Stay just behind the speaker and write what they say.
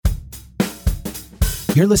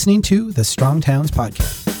You're listening to the Strong Towns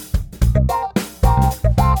Podcast.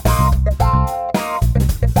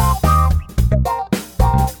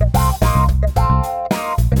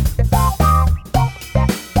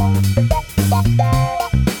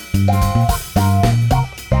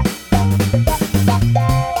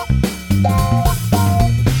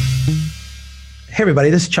 Hey everybody,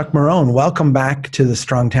 this is Chuck Marone. Welcome back to the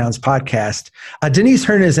Strong Towns Podcast. Denise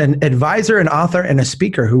Hearn is an advisor, an author, and a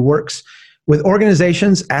speaker who works with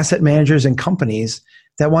organizations, asset managers, and companies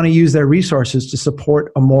that want to use their resources to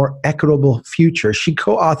support a more equitable future. She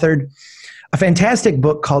co-authored a fantastic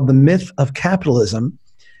book called The Myth of Capitalism,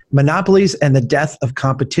 Monopolies and the Death of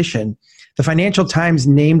Competition. The Financial Times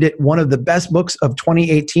named it one of the best books of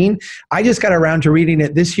 2018. I just got around to reading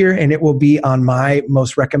it this year, and it will be on my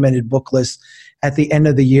most recommended book list at the end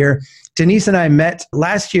of the year. Denise and I met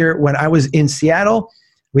last year when I was in Seattle.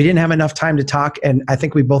 We didn't have enough time to talk, and I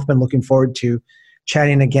think we've both been looking forward to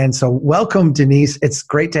chatting again. So welcome, Denise. It's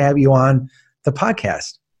great to have you on the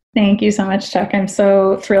podcast. Thank you so much, Chuck. I'm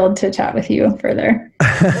so thrilled to chat with you further.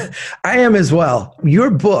 I am as well. Your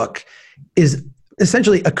book is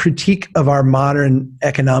essentially a critique of our modern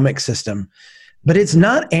economic system, but it's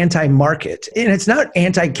not anti-market, and it's not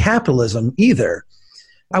anti-capitalism either.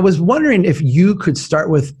 I was wondering if you could start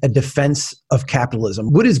with a defense of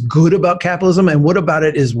capitalism. What is good about capitalism, and what about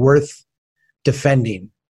it is worth defending?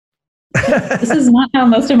 This is not how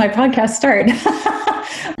most of my podcasts start.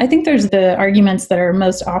 I think there's the arguments that are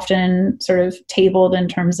most often sort of tabled in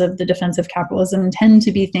terms of the defense of capitalism tend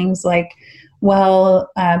to be things like, well,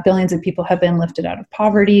 billions of people have been lifted out of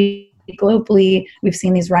poverty globally. We've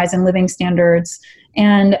seen these rise in living standards.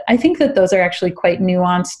 And I think that those are actually quite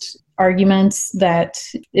nuanced arguments that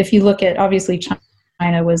if you look at, obviously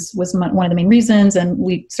China was one of the main reasons, and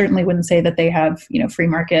we certainly wouldn't say that they have, free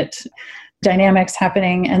market dynamics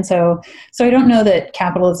happening. And so I don't know that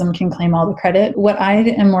capitalism can claim all the credit. What I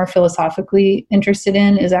am more philosophically interested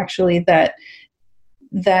in is actually that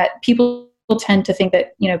people tend to think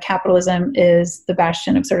that, capitalism is the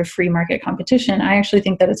bastion of sort of free market competition. I actually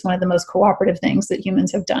think that it's one of the most cooperative things that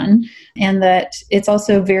humans have done, and that it's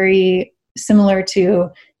also very similar to,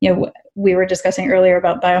 we were discussing earlier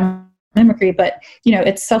about biomimicry, but,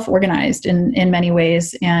 it's self-organized in many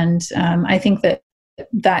ways. And I think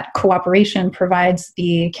that cooperation provides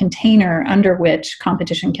the container under which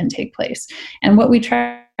competition can take place. And what we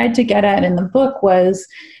tried to get at in the book was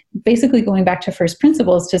basically going back to first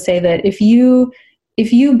principles to say that if you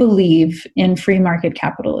believe in free market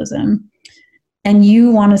capitalism and you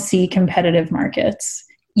want to see competitive markets,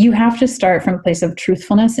 you have to start from a place of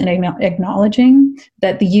truthfulness and acknowledging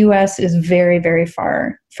that the US is very, very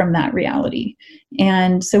far from that reality.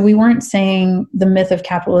 And so we weren't saying the myth of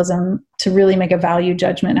capitalism to really make a value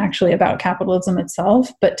judgment actually about capitalism itself,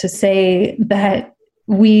 but to say that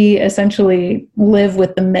we essentially live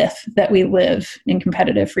with the myth that we live in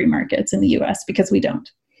competitive free markets in the US, because we don't.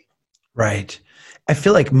 Right. I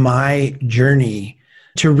feel like my journey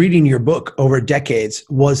to reading your book over decades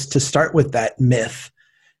was to start with that myth.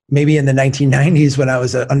 Maybe in the 1990s when I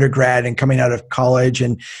was an undergrad and coming out of college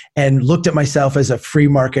and looked at myself as a free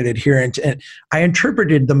market adherent. And I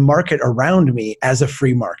interpreted the market around me as a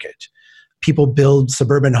free market. People build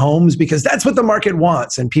suburban homes because that's what the market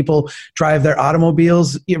wants. And people drive their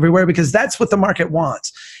automobiles everywhere because that's what the market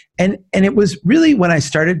wants. And it was really when I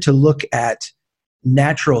started to look at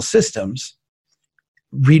natural systems,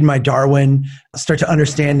 read my Darwin, start to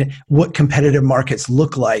understand what competitive markets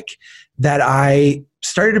look like, that I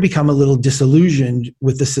started to become a little disillusioned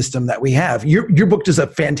with the system that we have. Your book does a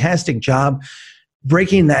fantastic job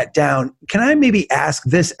breaking that down. Can I maybe ask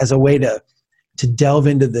this as a way to delve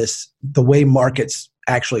into this, the way markets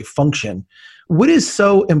actually function? What is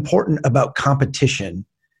so important about competition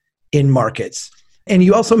in markets? And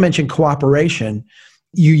you also mentioned cooperation.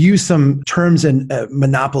 You use some terms in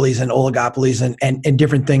monopolies and oligopolies and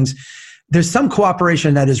different things. There's some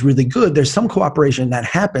cooperation that is really good. There's some cooperation that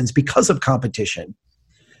happens because of competition.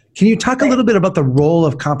 Can you talk a little bit about the role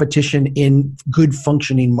of competition in good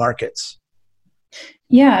functioning markets?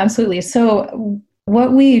 Yeah, absolutely. So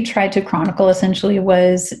what we tried to chronicle essentially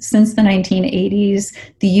was, since the 1980s,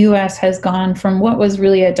 the US has gone from what was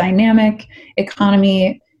really a dynamic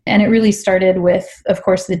economy. And it really started with, of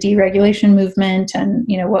course, the deregulation movement and,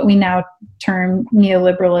 what we now term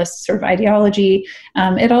neoliberalist sort of ideology.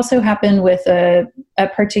 It also happened with a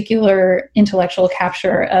particular intellectual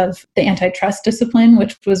capture of the antitrust discipline,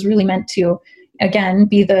 which was really meant to, again,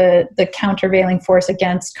 be the countervailing force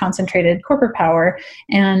against concentrated corporate power.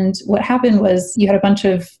 And what happened was you had a bunch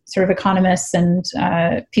of sort of economists and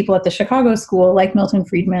people at the Chicago School, like Milton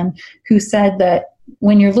Friedman, who said that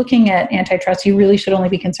when you're looking at antitrust, you really should only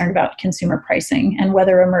be concerned about consumer pricing and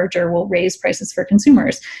whether a merger will raise prices for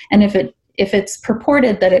consumers. And if it's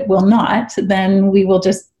purported that it will not, then we will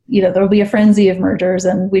just, there'll be a frenzy of mergers,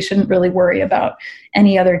 and we shouldn't really worry about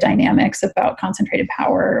any other dynamics about concentrated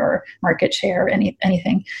power or market share,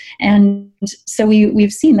 anything. And so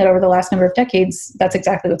we've seen that over the last number of decades, that's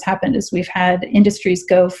exactly what's happened. Is we've had industries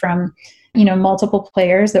go from, multiple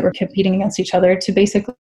players that were competing against each other to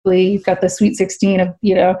basically you've got the sweet 16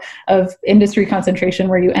 of industry concentration,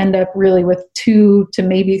 where you end up really with 2 to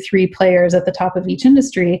maybe 3 players at the top of each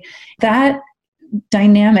industry. That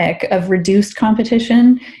dynamic of reduced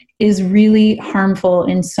competition is really harmful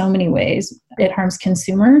in so many ways. It harms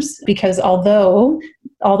consumers because although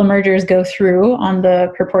all the mergers go through on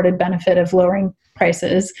the purported benefit of lowering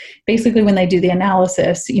prices, basically when they do the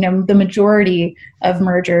analysis, the majority of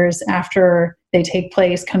mergers after they take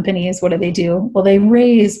place, companies, what do? Well, they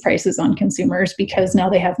raise prices on consumers because now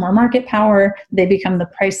they have more market power. They become the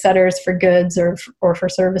price setters for goods or for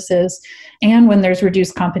services. And when there's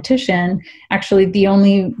reduced competition, actually the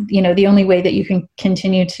only way that you can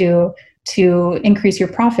continue to increase your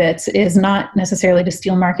profits is not necessarily to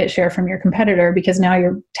steal market share from your competitor, because now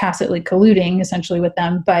you're tacitly colluding essentially with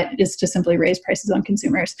them, but it's to simply raise prices on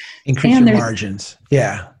consumers. Increase your margins.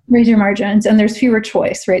 Yeah. Raise your margins, and there's fewer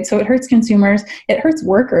choice, right? So it hurts consumers, it hurts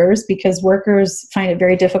workers, because workers find it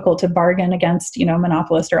very difficult to bargain against,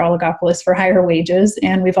 monopolists or oligopolists for higher wages.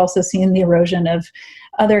 And we've also seen the erosion of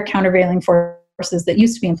other countervailing forces that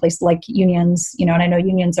used to be in place, like unions, and I know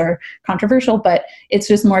unions are controversial, but it's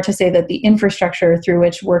just more to say that the infrastructure through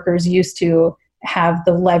which workers used to have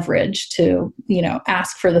the leverage to,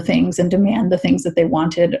 ask for the things and demand the things that they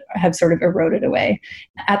wanted have sort of eroded away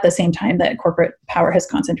at the same time that corporate power has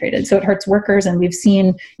concentrated. So it hurts workers. And we've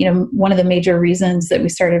seen, one of the major reasons that we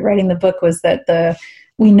started writing the book was that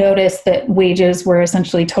we noticed that wages were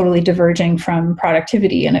essentially totally diverging from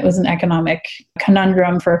productivity. And it was an economic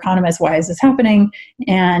conundrum for economists. Why is this happening?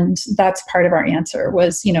 And that's part of our answer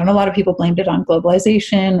was, and a lot of people blamed it on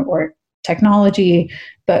globalization or technology,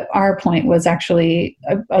 but our point was actually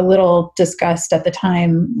a little discussed at the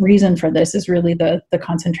time. Reason for this is really the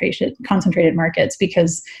concentrated markets,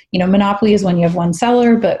 because monopoly is when you have one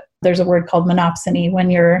seller, but there's a word called monopsony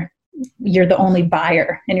when you're the only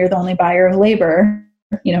buyer, and you're the only buyer of labor.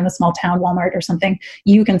 In a small town, Walmart or something,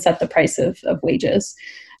 you can set the price of wages.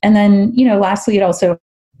 And then lastly, it also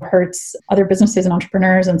hurts other businesses and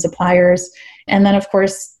entrepreneurs and suppliers. And then, of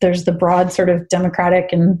course, there's the broad sort of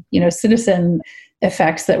democratic and, citizen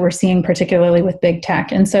effects that we're seeing, particularly with big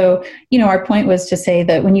tech. And so, our point was to say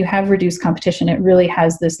that when you have reduced competition, it really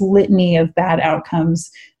has this litany of bad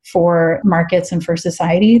outcomes for markets and for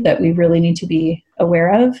society that we really need to be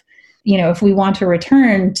aware of. If we want to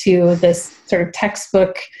return to this sort of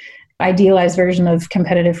textbook idealized version of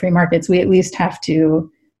competitive free markets, we at least have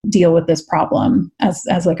to deal with this problem as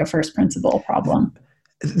like a first principle problem.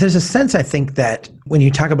 There's a sense, I think, that when you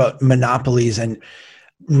talk about monopolies and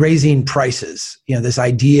raising prices, this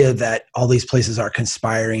idea that all these places are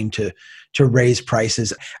conspiring to raise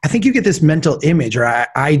prices, I think you get this mental image, or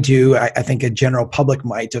I do, I think a general public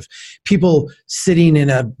might, of people sitting in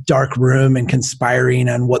a dark room and conspiring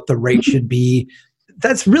on what the rate should be.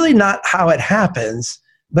 That's really not how it happens.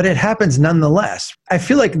 But it happens nonetheless. I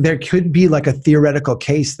feel like there could be like a theoretical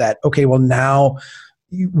case that, okay, well, now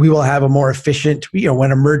we will have a more efficient,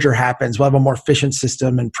 when a merger happens, we'll have a more efficient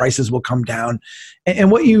system and prices will come down.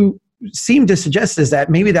 And what you seem to suggest is that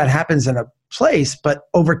maybe that happens in a place, but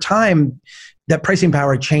over time, that pricing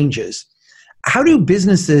power changes. How do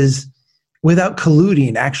businesses, without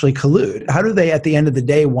colluding, actually collude? How do they, at the end of the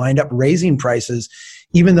day, wind up raising prices,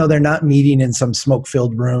 even though they're not meeting in some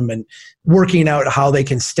smoke-filled room and working out how they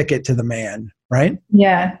can stick it to the man, right?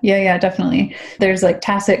 Yeah, definitely. There's like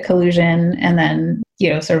tacit collusion and then,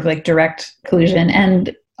 sort of like direct collusion.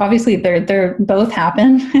 And obviously they're both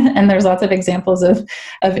happen. And there's lots of examples of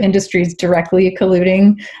industries directly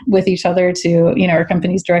colluding with each other to, or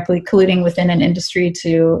companies directly colluding within an industry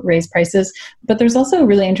to raise prices. But there's also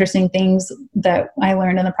really interesting things that I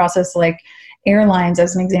learned in the process, like airlines,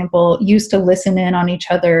 as an example, used to listen in on each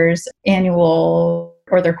other's annual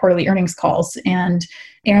or their quarterly earnings calls. And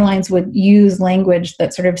airlines would use language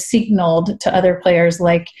that sort of signaled to other players,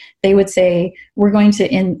 like they would say, we're going to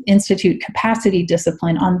institute capacity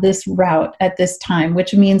discipline on this route at this time,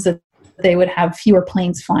 which means that they would have fewer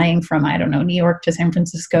planes flying from, New York to San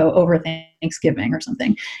Francisco over Thanksgiving or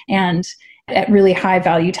something. And at really high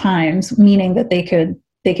value times, meaning that they could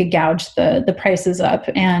they could gouge the prices up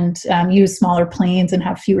and use smaller planes and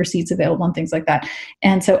have fewer seats available and things like that.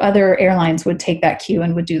 And so other airlines would take that cue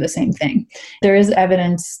and would do the same thing. There is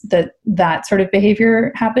evidence that that sort of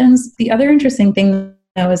behavior happens. The other interesting thing,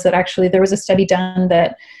 though, is that actually there was a study done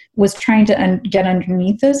that was trying to get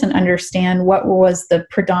underneath this and understand what was the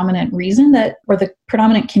predominant reason that, or the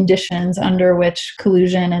predominant conditions under which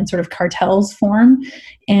collusion and sort of cartels form.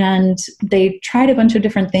 And they tried a bunch of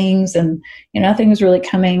different things, and nothing was really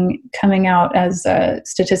coming out as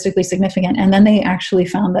statistically significant. And then they actually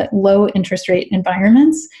found that low interest rate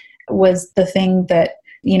environments was the thing that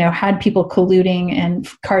had people colluding and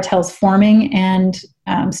cartels forming and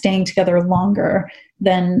staying together longer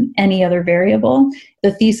than any other variable.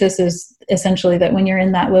 The thesis is essentially that when you're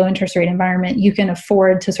in that low interest rate environment, you can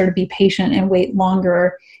afford to sort of be patient and wait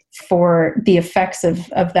longer for the effects of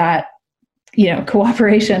that,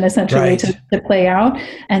 cooperation essentially Right. to play out.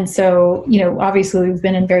 And so, obviously we've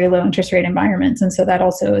been in very low interest rate environments. And so that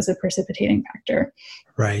also is a precipitating factor.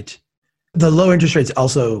 Right. The low interest rates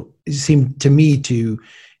also seem to me to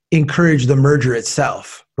encourage the merger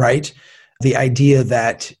itself, right? The idea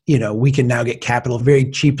that, we can now get capital very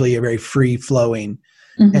cheaply or very free flowing.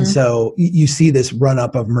 Mm-hmm. And so you see this run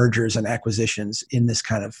up of mergers and acquisitions in this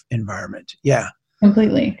kind of environment. Yeah.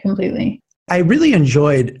 Completely. I really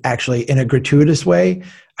enjoyed, actually, in a gratuitous way,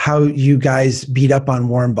 how you guys beat up on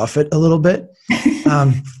Warren Buffett a little bit.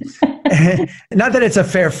 Not that it's a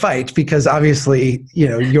fair fight, because obviously,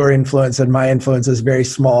 your influence and my influence is very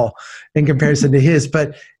small in comparison to his.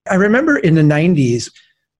 But I remember in the 90s,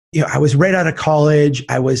 I was right out of college.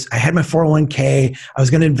 I had my 401k. I was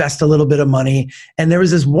going to invest a little bit of money. And there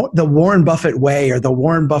was the Warren Buffett way, or the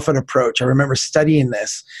Warren Buffett approach. I remember studying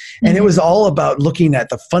this. And it was all about looking at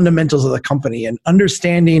the fundamentals of the company and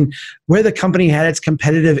understanding where the company had its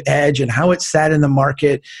competitive edge and how it sat in the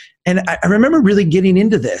market. And I remember really getting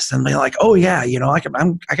into this and being like, oh yeah,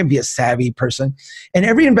 I can be a savvy person. And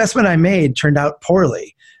every investment I made turned out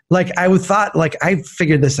poorly. Like I thought, like I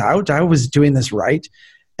figured this out. I was doing this right.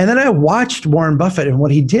 And then I watched Warren Buffett and what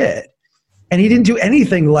he did. And he didn't do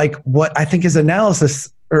anything like what I think his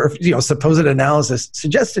analysis, or supposed analysis,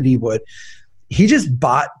 suggested he would. He just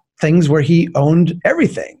bought things where he owned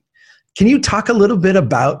everything. Can you talk a little bit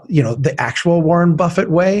about, the actual Warren Buffett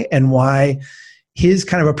way and why his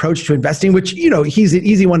kind of approach to investing, which, he's an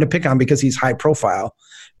easy one to pick on because he's high profile,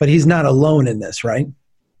 but he's not alone in this, right?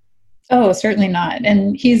 Oh, certainly not.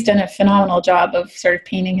 And he's done a phenomenal job of sort of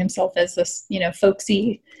painting himself as this,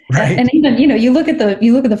 folksy. Right. And even, you look at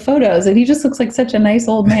the photos and he just looks like such a nice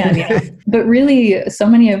old man, But really, so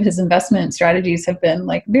many of his investment strategies have been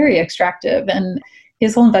like very extractive. And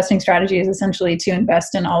his whole investing strategy is essentially to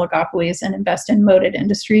invest in oligopolies and invest in moated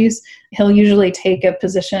industries. He'll usually take a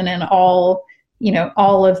position in all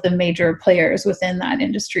of the major players within that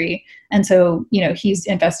industry. And so, he's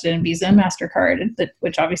invested in Visa and MasterCard,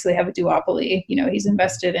 which obviously have a duopoly. He's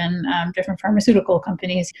invested in different pharmaceutical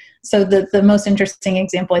companies. So the most interesting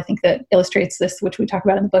example, I think, that illustrates this, which we talk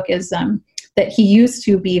about in the book, is that he used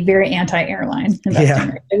to be very anti-airline investing.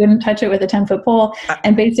 Yeah. He wouldn't touch it with a 10-foot pole.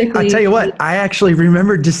 And basically, I'll tell you what, I actually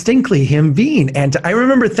remember distinctly him being I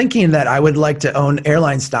remember thinking that I would like to own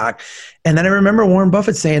airline stock. And then I remember Warren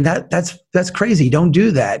Buffett saying that's crazy. Don't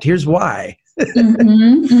do that. Here's why.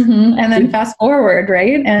 And then fast forward,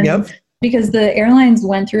 right? And yep. Because the airlines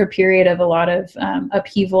went through a period of a lot of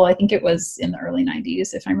upheaval. I think it was in the early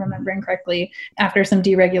 90s, if I'm remembering correctly, after some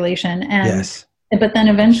deregulation. And yes. But then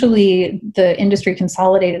eventually the industry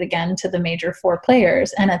consolidated again to the major four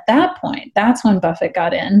players. And at that point, that's when Buffett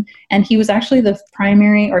got in. And he was actually the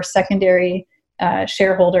primary or secondary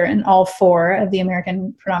shareholder in all four of the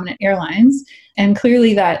American predominant airlines. And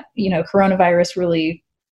clearly that, coronavirus really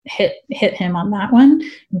hit him on that one.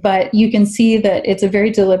 But you can see that it's a very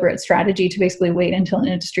deliberate strategy to basically wait until an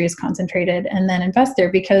industry is concentrated and then invest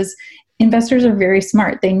there, because investors are very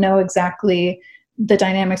smart. They know exactly the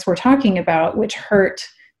dynamics we're talking about, which hurt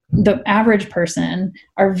the average person,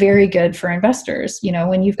 are very good for investors.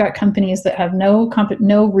 When you've got companies that have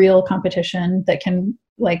no real competition, that can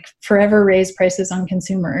forever raise prices on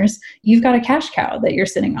consumers, you've got a cash cow that you're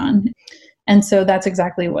sitting on. And so that's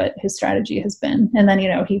exactly what his strategy has been. And then,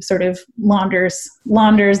 he sort of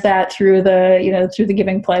launders that through the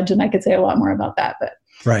giving pledge. And I could say a lot more about that, but.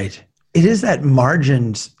 Right. It is that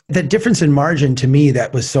difference in margin to me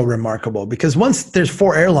that was so remarkable, because once there's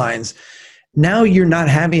four airlines, now you're not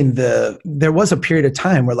having there was a period of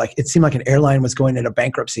time where it seemed like an airline was going into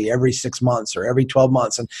bankruptcy every 6 months or every 12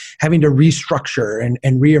 months and having to restructure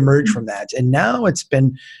and reemerge from that. And now it's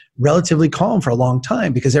been relatively calm for a long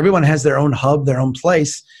time because everyone has their own hub, their own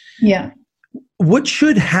place. Yeah. What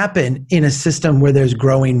should happen in a system where there's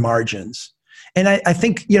growing margins? And I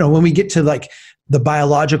think, when we get to like the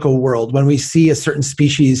biological world, when we see a certain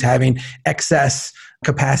species having excess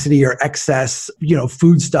capacity or excess,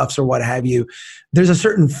 foodstuffs or what have you, there's a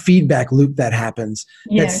certain feedback loop that happens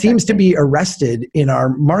that seems to be arrested in our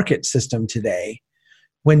market system today.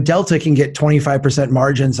 When Delta can get 25%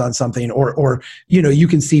 margins on something, or you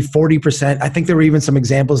can see 40%. I think there were even some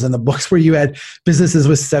examples in the books where you had businesses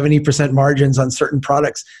with 70% margins on certain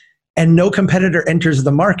products, and no competitor enters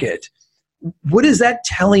the market. What is that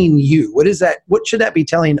telling you? What should that be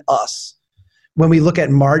telling us when we look at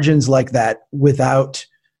margins like that without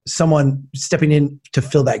someone stepping in to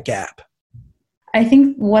fill that gap? I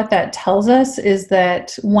think what that tells us is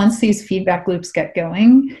that once these feedback loops get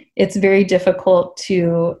going, it's very difficult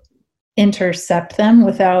to intercept them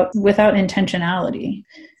without intentionality.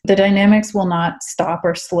 The dynamics will not stop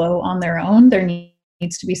or slow on their own. There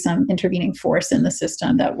needs to be some intervening force in the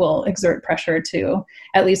system that will exert pressure to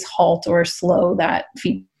at least halt or slow that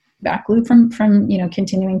feedback loop from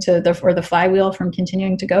continuing to the flywheel from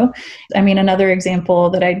continuing to go. I mean, another example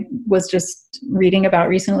that I was just reading about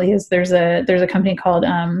recently is there's a company called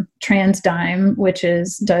TransDigm, which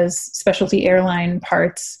does specialty airline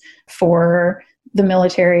parts for the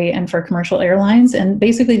military and for commercial airlines. And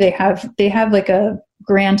basically they have like a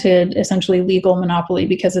granted essentially legal monopoly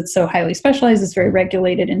because it's so highly specialized. It's a very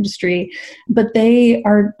regulated industry, but they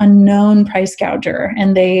are a known price gouger.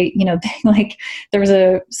 And they there was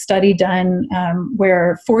a study done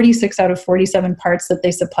where 46 out of 47 parts that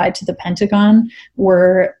they supplied to the Pentagon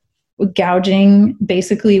were gouging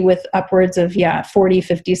basically with upwards of 40,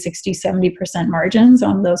 50, 60, 70% margins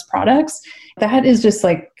on those products. That is just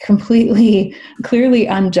like completely clearly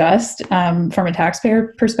unjust from a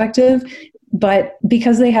taxpayer perspective. But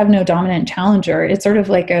because they have no dominant challenger, it's sort of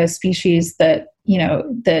like a species that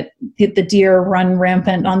the deer run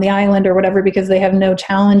rampant on the island or whatever because they have no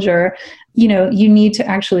challenger. You need to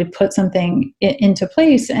actually put something into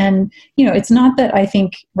place. And, it's not that I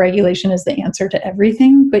think regulation is the answer to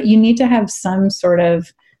everything, but you need to have some sort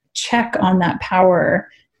of check on that power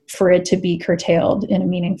for it to be curtailed in a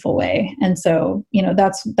meaningful way. And so,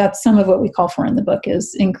 that's some of what we call for in the book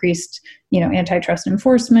is increased, antitrust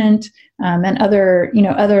enforcement and other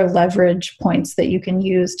leverage points that you can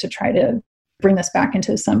use to try to bring this back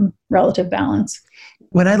into some relative balance.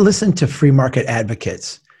 When I listen to free market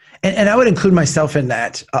advocates, and I would include myself in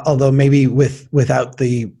that, although maybe without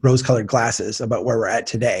the rose-colored glasses about where we're at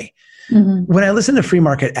today. Mm-hmm. When I listen to free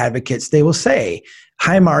market advocates, they will say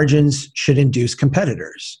high margins should induce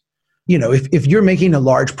competitors. If you're making a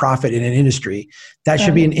large profit in an industry, that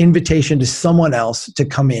should be an invitation to someone else to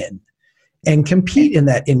come in and compete in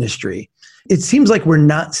that industry. It seems like we're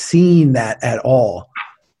not seeing that at all.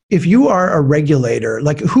 If you are a regulator,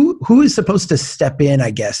 like who is supposed to step in,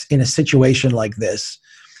 I guess, in a situation like this?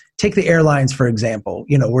 Take the airlines, for example.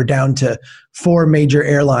 We're down to 4 major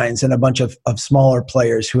airlines and a bunch of smaller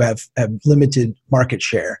players who have limited market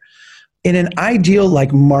share. In an ideal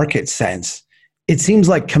market sense, it seems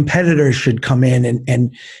like competitors should come in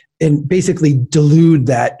and basically dilute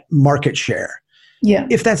that market share. Yeah.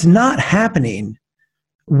 If that's not happening,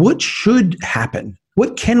 what should happen?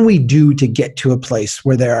 What can we do to get to a place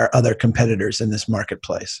where there are other competitors in this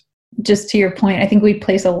marketplace? Just to your point, I think we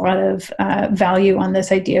place a lot of value on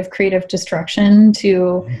this idea of creative destruction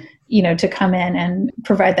to come in and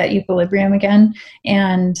provide that equilibrium again.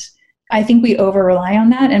 And I think we over rely on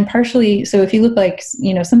that. And partially, so if you look like,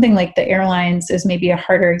 something like the airlines is maybe a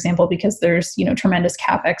harder example because there's, tremendous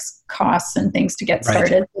CapEx costs and things to get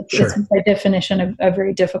started. Right. It's by definition a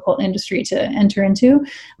very difficult industry to enter into.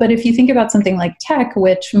 But if you think about something like tech,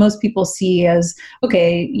 which most people see as,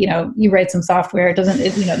 okay, you write some software, it doesn't,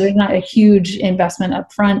 there's not a huge investment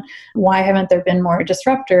up front. Why haven't there been more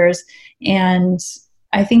disruptors? And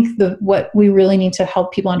I think what we really need to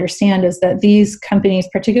help people understand is that these companies,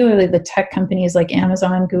 particularly the tech companies like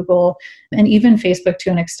Amazon, Google, and even Facebook to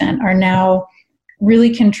an extent, are now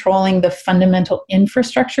really controlling the fundamental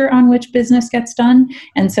infrastructure on which business gets done.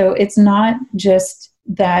 And so it's not just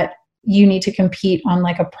that you need to compete on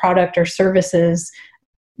like a product or services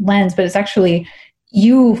lens, but it's actually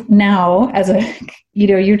you now as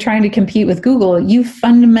you're trying to compete with Google, you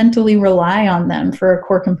fundamentally rely on them for a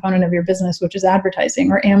core component of your business, which is advertising,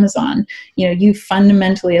 or Amazon. You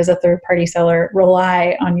fundamentally as a third-party seller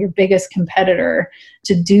rely on your biggest competitor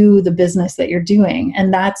to do the business that you're doing.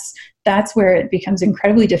 And that's where it becomes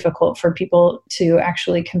incredibly difficult for people to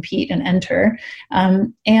actually compete and enter.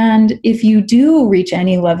 And if you do reach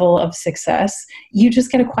any level of success, you just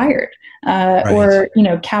get acquired. Right. or,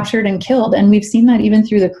 captured and killed. And we've seen that even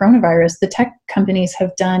through the coronavirus. The tech companies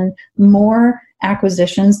have done more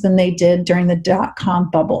acquisitions than they did during the dot-com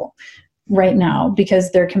bubble right now,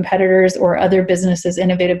 because their competitors or other businesses,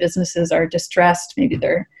 innovative businesses, are distressed. Maybe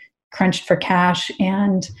they're crunched for cash,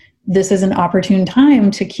 and this is an opportune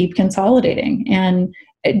time to keep consolidating. And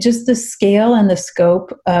just the scale and the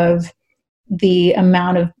scope of the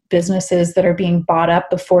amount of businesses that are being bought up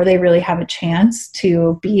before they really have a chance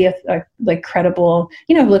to be a credible,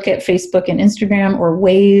 look at Facebook and Instagram or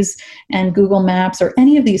Waze and Google Maps or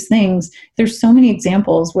any of these things. There's so many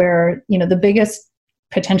examples where, the biggest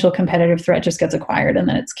potential competitive threat just gets acquired and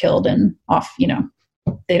then it's killed and off,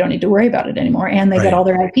 they don't need to worry about it anymore, and they get all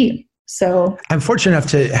their IP. So I'm fortunate enough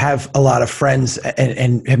to have a lot of friends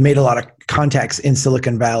and have made a lot of contacts in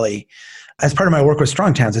Silicon Valley. As part of my work with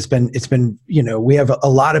Strong Towns, it's been, we have a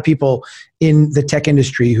lot of people in the tech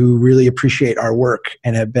industry who really appreciate our work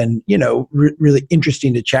and have been, really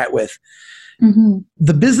interesting to chat with. Mm-hmm.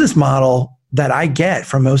 The business model that I get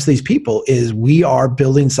from most of these people is we are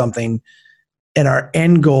building something, and our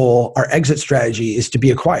end goal, our exit strategy, is to be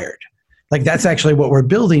acquired. Like, that's actually what we're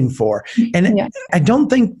building for. And I don't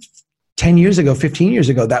think 10 years ago, 15 years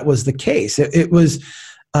ago, that was the case. It was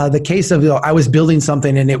the case of, I was building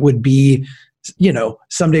something and it would be,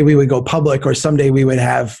 someday we would go public, or someday we would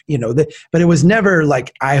have, but it was never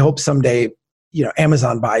like, I hope someday,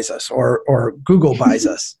 Amazon buys us or Google buys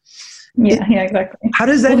us. Yeah, exactly. How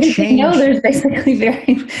does that change? There's basically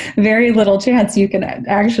very, very little chance you can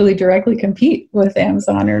actually directly compete with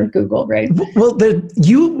Amazon or Google, right? Well,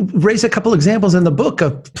 you raise a couple examples in the book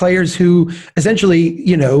of players who essentially,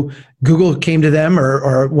 Google came to them,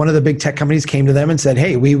 or one of the big tech companies came to them and said,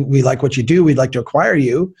 hey, we like what you do. We'd like to acquire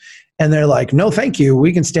you. And they're like, no, thank you.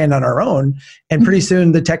 We can stand on our own. And pretty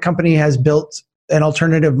soon the tech company has built an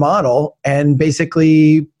alternative model and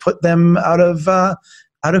basically put them out of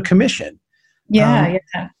commission. Yeah.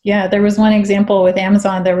 There was one example with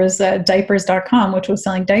Amazon. There was diapers.com, which was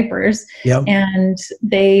selling diapers. Yep. And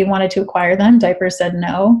they wanted to acquire them. Diapers said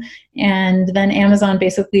no. And then Amazon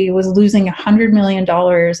basically was losing $100 million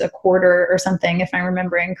a quarter or something, if I'm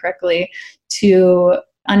remembering correctly, to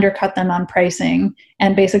undercut them on pricing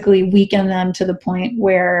and basically weaken them to the point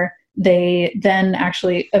where they then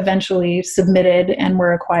actually eventually submitted and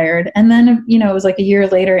were acquired. And then, it was like a year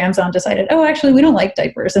later, Amazon decided, oh, actually, we don't like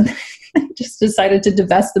diapers. And just decided to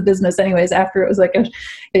divest the business anyways, after it was like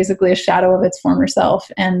basically a shadow of its former self.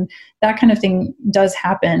 And that kind of thing does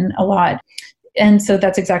happen a lot. And so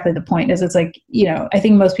that's exactly the point, is it's like, I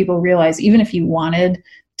think most people realize, even if you wanted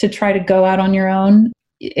to try to go out on your own,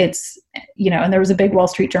 it's, and there was a big Wall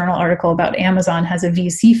Street Journal article about Amazon has a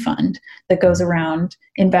VC fund that goes around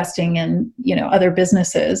investing in, other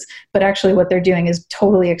businesses. But actually what they're doing is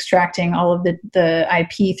totally extracting all of the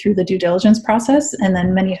IP through the due diligence process. And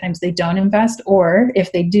then many times they don't invest, or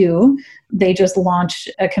if they do, they just launch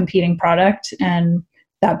a competing product, and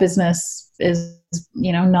that business is,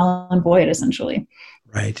 null and void essentially.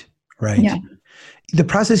 Right. Yeah. The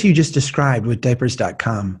process you just described with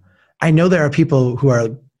diapers.com, I know there are people who are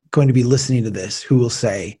going to be listening to this who will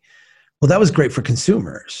say, well, that was great for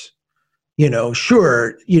consumers.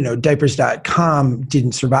 Sure, diapers.com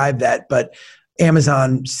didn't survive that, but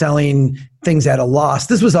Amazon selling things at a loss.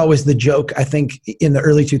 This was always the joke, I think, in the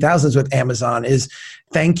early 2000s with Amazon is,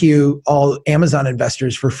 thank you, all Amazon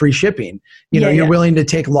investors, for free shipping. You're willing to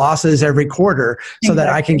take losses every quarter so that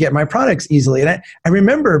I can get my products easily. And I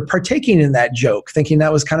remember partaking in that joke, thinking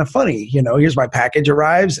that was kind of funny. Here's my package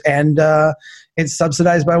arrives and it's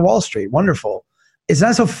subsidized by Wall Street. Wonderful. It's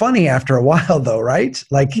not so funny after a while though, right?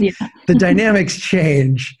 Like the dynamics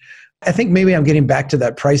change. I think maybe I'm getting back to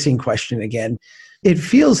that pricing question again. It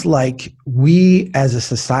feels like we as a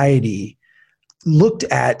society looked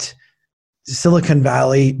at Silicon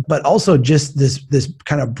Valley, but also just this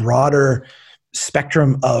kind of broader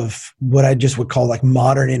spectrum of what I just would call like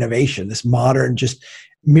modern innovation, this modern just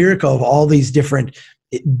miracle of all these different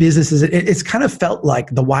businesses. It's kind of felt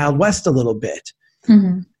like the Wild West a little bit.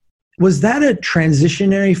 Mm-hmm. Was that a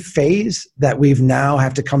transitionary phase that we've now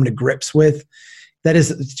have to come to grips with? That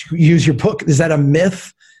is, to use your book, is that a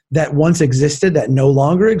myth that once existed that no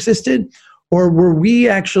longer existed? Or were we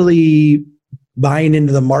actually buying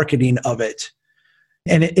into the marketing of it?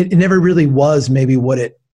 And it never really was maybe what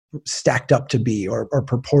it stacked up to be or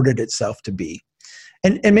purported itself to be.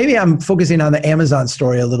 And maybe I'm focusing on the Amazon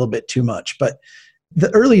story a little bit too much, but the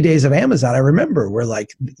early days of Amazon, I remember, were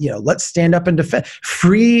like, let's stand up and defend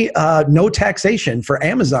free, no taxation for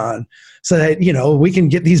Amazon so that, we can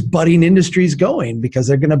get these budding industries going because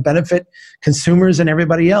they're going to benefit consumers and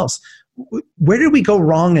everybody else. Where did we go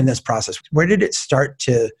wrong in this process? Where did it start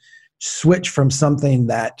to switch from something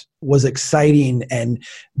that was exciting and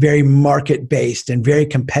very market-based and very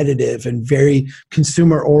competitive and very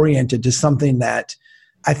consumer-oriented to something that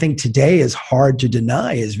I think today is hard to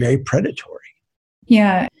deny is very predatory.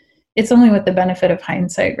 Yeah. It's only with the benefit of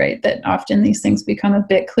hindsight, right, that often these things become a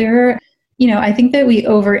bit clearer. I think that we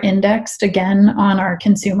over-indexed again on our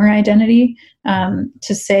consumer identity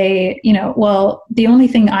to say, well, the only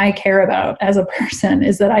thing I care about as a person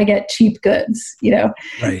is that I get cheap goods,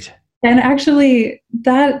 Right. And actually,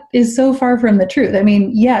 that is so far from the truth. I mean,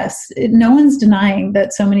 yes, no one's denying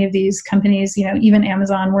that so many of these companies, even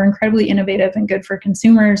Amazon, were incredibly innovative and good for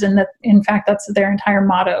consumers, and that, in fact, that's their entire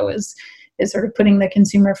motto is sort of putting the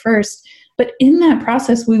consumer first. But in that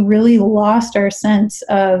process, we really lost our sense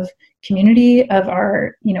of community, of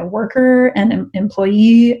our worker and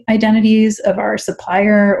employee identities, of our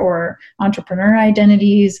supplier or entrepreneur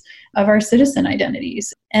identities, of our citizen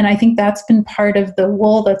identities. And I think that's been part of the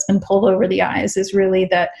wool that's been pulled over the eyes, is really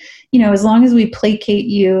that, as long as we placate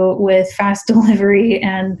you with fast delivery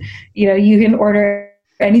and, you can order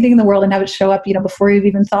anything in the world and have it show up, before you've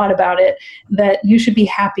even thought about it, that you should be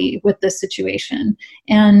happy with this situation.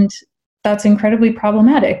 And that's incredibly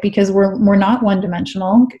problematic because we're not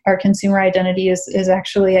one-dimensional. Our consumer identity is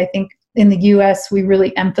actually, I think, in the US, we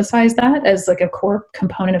really emphasize that as like a core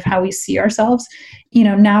component of how we see ourselves.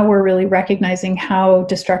 Now we're really recognizing how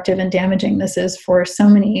destructive and damaging this is for so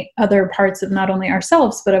many other parts of not only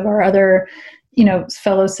ourselves, but of our other,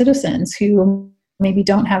 fellow citizens who maybe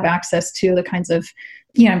don't have access to the kinds of,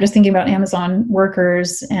 I'm just thinking about Amazon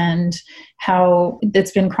workers and how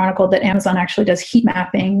it's been chronicled that Amazon actually does heat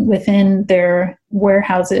mapping within their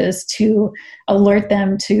warehouses to alert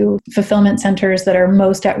them to fulfillment centers that are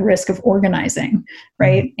most at risk of organizing,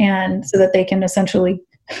 right? And so that they can essentially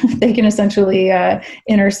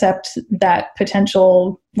intercept that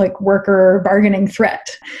potential worker bargaining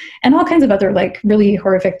threat, and all kinds of other really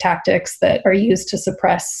horrific tactics that are used to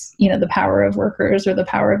suppress the power of workers or the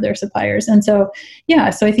power of their suppliers. And so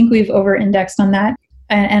I think we've over-indexed on that.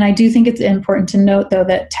 And I do think it's important to note, though,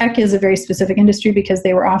 that tech is a very specific industry because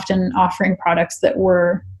they were often offering products that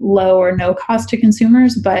were low or no cost to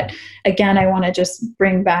consumers. But again, I want to just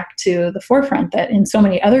bring back to the forefront that in so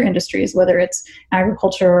many other industries, whether it's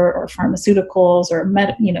agriculture or pharmaceuticals or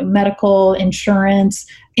medical, insurance,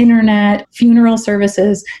 internet, funeral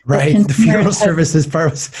services. Right. The funeral services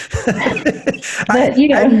part was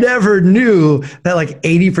I never knew that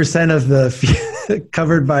 80% of the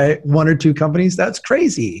covered by one or two companies. That's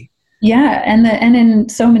crazy. Yeah. And in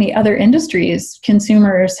so many other industries,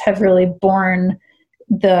 consumers have really borne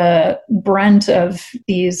the brunt of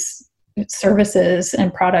these services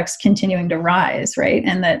and products continuing to rise, right?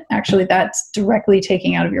 And that actually that's directly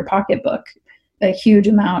taking out of your pocketbook a huge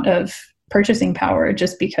amount of purchasing power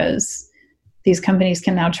just because these companies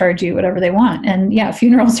can now charge you whatever they want. And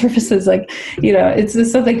funeral services, it's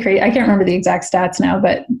just something crazy. I can't remember the exact stats now,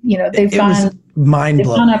 but they've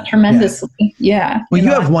gone up tremendously. Yeah. Well, you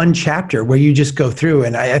have one chapter where you just go through,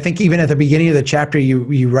 and I think even at the beginning of the chapter,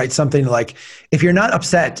 you write something like, if you're not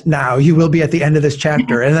upset now, you will be at the end of this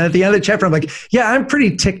chapter. And then at the end of the chapter, I'm like, I'm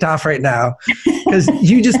pretty ticked off right now because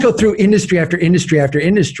you just go through industry after industry after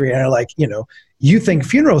industry. And are you think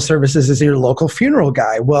funeral services is your local funeral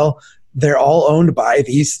guy. Well, they're all owned by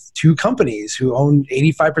these two companies who own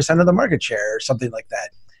 85% of the market share or something like that.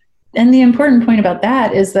 And the important point about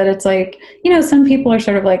that is that it's some people are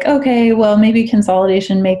sort of okay, well, maybe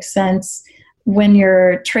consolidation makes sense when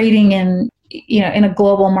you're trading in a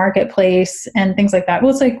global marketplace and things like that.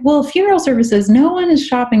 Well, it's funeral services, no one is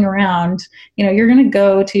shopping around. You're going to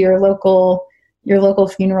go to your local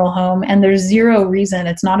funeral home, and there's zero reason,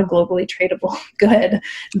 it's not a globally tradable good,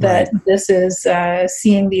 that right. This is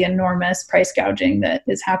seeing the enormous price gouging that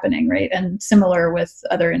is happening, right? And similar with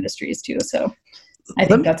other industries too. So I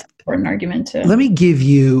think that's an important argument too. Let me give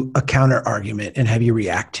you a counter argument and have you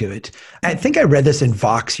react to it. I think I read this in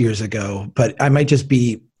Vox years ago, but I might just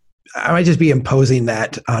be imposing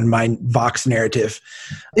that on my Vox narrative.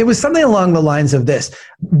 It was something along the lines of this.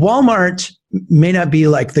 Walmart may not be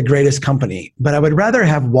the greatest company, but I would rather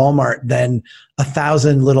have Walmart than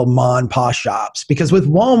 1,000 little ma and pa shops, because with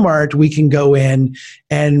Walmart, we can go in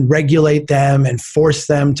and regulate them and force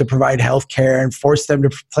them to provide healthcare and force them to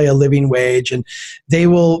pay a living wage, and they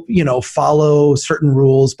will, follow certain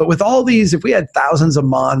rules. But with all these, if we had thousands of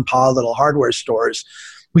ma and pa little hardware stores,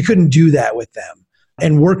 we couldn't do that with them.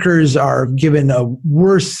 And workers are given a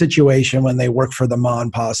worse situation when they work for the ma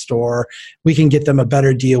and pa store. We can get them a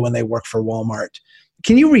better deal when they work for Walmart.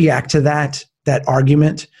 Can you react to that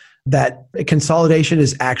argument that consolidation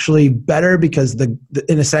is actually better because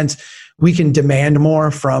in a sense, we can demand more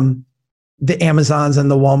from the Amazons and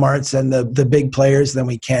the Walmarts and the big players than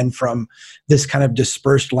we can from this kind of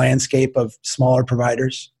dispersed landscape of smaller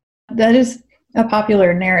providers? That is a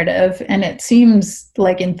popular narrative, and it seems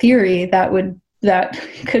like in theory that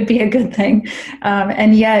could be a good thing.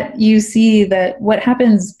 And yet you see that what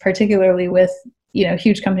happens particularly with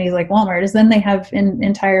huge companies like Walmart is then they have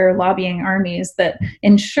entire lobbying armies that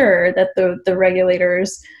ensure that the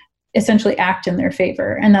regulators essentially act in their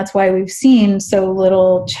favor. And that's why we've seen so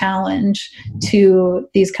little challenge to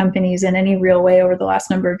these companies in any real way over the last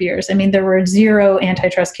number of years. I mean, there were 0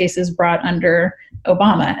 antitrust cases brought under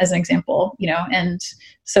Obama, as an example, and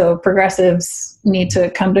so progressives need to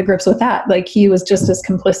come to grips with that. Like, he was just as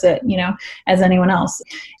complicit, as anyone else.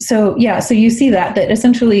 So you see that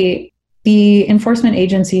essentially the enforcement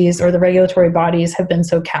agencies or the regulatory bodies have been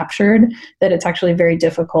so captured that it's actually very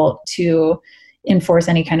difficult to enforce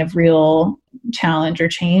any kind of real challenge or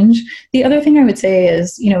change. The other thing I would say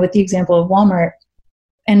is, with the example of Walmart,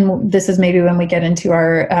 and this is maybe when we get into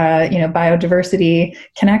our, biodiversity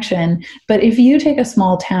connection, but if you take a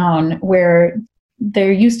small town where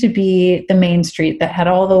there used to be the main street that had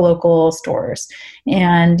all the local stores,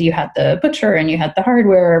 and you had the butcher and you had the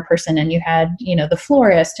hardware person and you had, the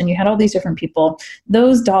florist and you had all these different people,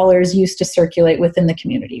 those dollars used to circulate within the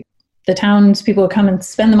community. The townspeople would come and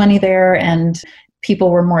spend the money there, and people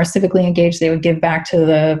were more civically engaged. They would give back to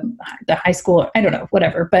the high school, I don't know,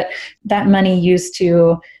 whatever. But that money used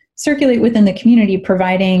to circulate within the community,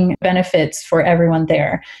 providing benefits for everyone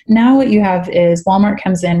there. Now what you have is Walmart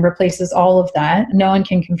comes in, replaces all of that. No one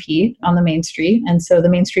can compete on the main street. And so the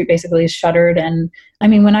main street basically is shuttered. And I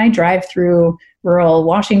mean, when I drive through rural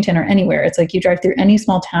Washington or anywhere, it's like you drive through any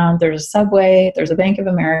small town, there's a Subway, there's a Bank of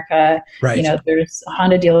America, right. There's a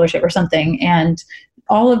Honda dealership or something. And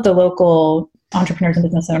all of the local entrepreneurs and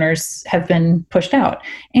business owners have been pushed out.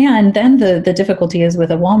 And then the difficulty is with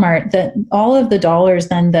a Walmart that all of the dollars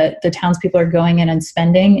then that the townspeople are going in and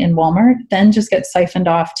spending in Walmart then just get siphoned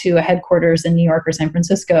off to a headquarters in New York or San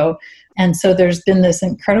Francisco. And so there's been this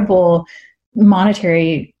incredible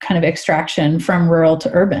monetary kind of extraction from rural to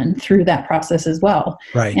urban through that process as well.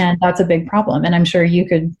 Right. And that's a big problem. And I'm sure you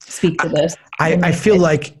could speak to this. I feel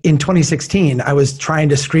like in 2016, I was trying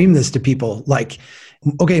to scream this to people, like,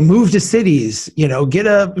 okay, move to cities, go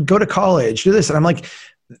to college, do this. And I'm like,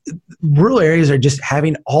 rural areas are just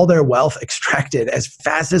having all their wealth extracted as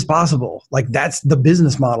fast as possible. Like, that's the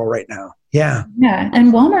business model right now. Yeah. Yeah.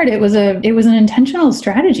 And Walmart, it was an intentional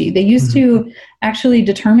strategy. They used to actually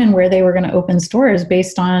determine where they were going to open stores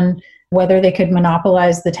based on whether they could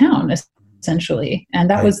monopolize the town, essentially. And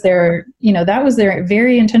that was their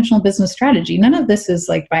very intentional business strategy. None of this is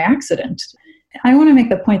like by accident. I want to make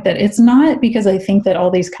the point that it's not because I think that all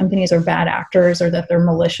these companies are bad actors or that they're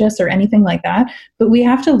malicious or anything like that, but we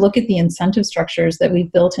have to look at the incentive structures that we've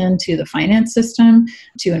built into the finance system,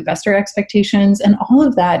 to investor expectations, and all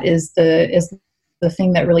of that is the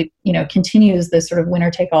thing that really, continues this sort of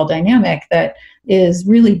winner-take-all dynamic that is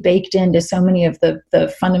really baked into so many of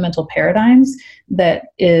the fundamental paradigms that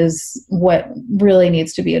is what really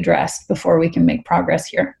needs to be addressed before we can make progress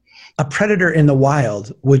here. A predator in the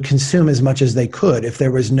wild would consume as much as they could if there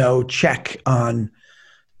was no check on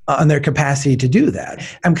their capacity to do that.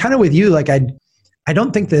 I'm kind of with you. Like, I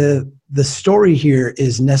don't think the story here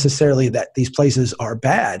is necessarily that these places are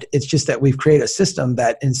bad. It's just that we've created a system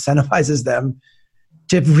that incentivizes them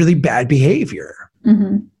to have really bad behavior.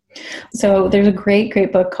 Mm-hmm. So there's a great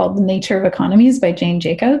book called The Nature of Economies by Jane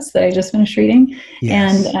Jacobs that I just finished reading.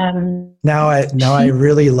 Yes. And now I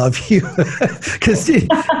really love you because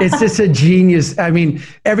it's just a genius. I mean,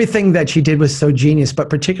 everything that she did was so genius, but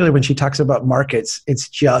particularly when she talks about markets, it's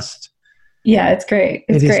just... Yeah, it's great.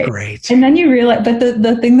 It is great. And then you realize, but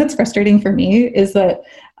the thing that's frustrating for me is that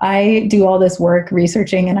I do all this work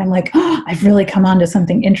researching and I'm like, oh, I've really come on to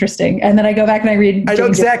something interesting. And then I go back and I read. I know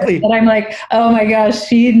exactly. And I'm like, oh my gosh,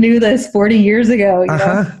 she knew this 40 years ago. You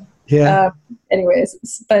know? Yeah.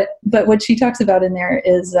 Anyways, but what she talks about in there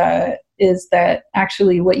is that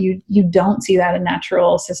actually what you don't see that in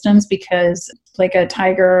natural systems, because like a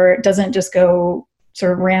tiger doesn't just go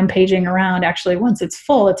sort of rampaging around. Actually, once it's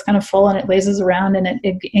full, it's kind of full and it lazes around and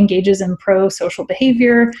it engages in pro-social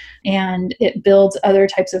behavior, and it builds other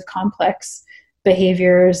types of complex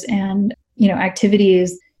behaviors and,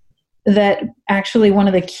 activities that actually one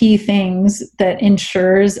of the key things that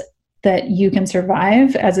ensures that you can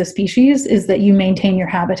survive as a species is that you maintain your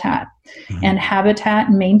habitat. Mm-hmm. And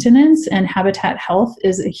habitat maintenance and habitat health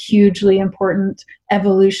is a hugely important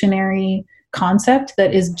evolutionary concept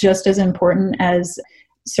that is just as important as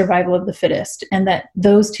survival of the fittest, and that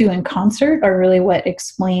those two in concert are really what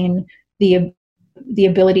explain the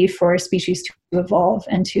ability for a species to evolve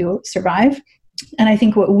and to survive. And I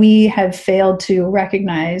think what we have failed to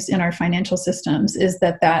recognize in our financial systems is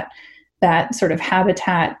that sort of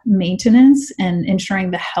habitat maintenance and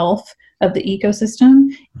ensuring the health of the ecosystem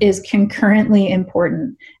is concurrently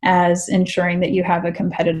important as ensuring that you have a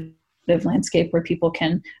competitive landscape where people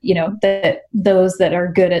can, that those that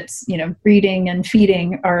are good at, breeding and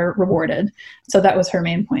feeding are rewarded. So that was her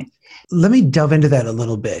main point. Let me delve into that a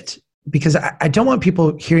little bit, because I don't want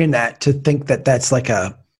people hearing that to think that that's like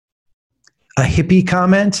a hippie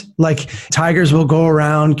comment, like tigers will go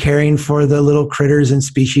around caring for the little critters and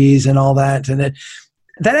species and all that. And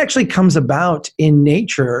that actually comes about in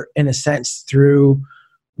nature, in a sense, through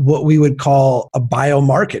what we would call a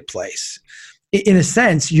biomarketplace. In a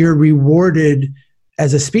sense, you're rewarded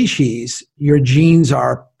as a species. Your genes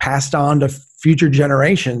are passed on to future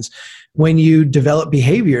generations when you develop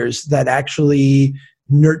behaviors that actually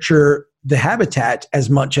nurture the habitat as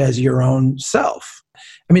much as your own self.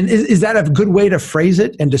 I mean, is that a good way to phrase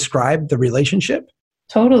it and describe the relationship?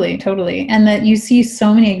 Totally, totally. And that you see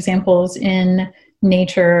so many examples in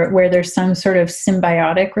nature where there's some sort of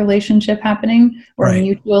symbiotic relationship happening, or right.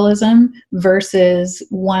 mutualism, versus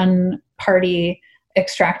one party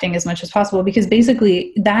extracting as much as possible, because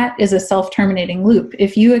basically that is a self-terminating loop.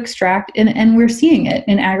 If you extract, and we're seeing it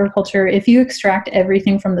in agriculture, if you extract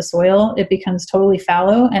everything from the soil, it becomes totally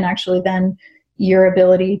fallow, and actually then your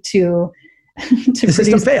ability to the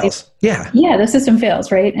system fails. Yeah, the system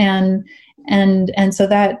fails, right? And so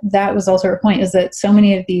that was also her point, is that so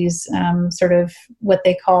many of these sort of what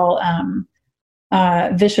they call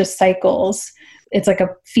vicious cycles, it's like a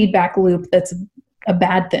feedback loop that's a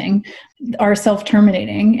bad thing, are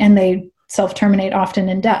self-terminating, and they self-terminate often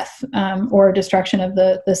in death or destruction of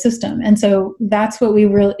the system. And so that's what we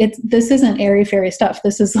really, this isn't airy-fairy stuff.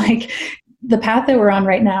 This is like, the path that we're on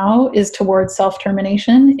right now is towards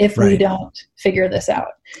self-termination if we don't figure this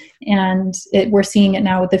out. And we're seeing it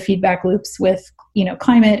now with the feedback loops with,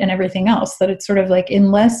 climate and everything else, that it's sort of like,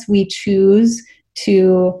 unless we choose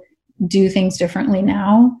to do things differently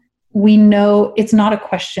now, we know it's not a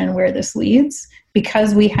question where this leads,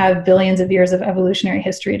 because we have billions of years of evolutionary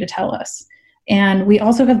history to tell us. And we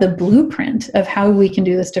also have the blueprint of how we can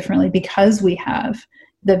do this differently, because we have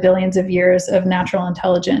the billions of years of natural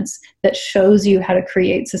intelligence that shows you how to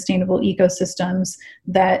create sustainable ecosystems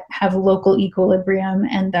that have local equilibrium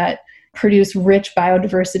and that produce rich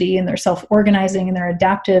biodiversity, and they're self-organizing and they're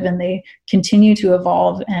adaptive and they continue to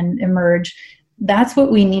evolve and emerge. That's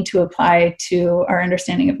what we need to apply to our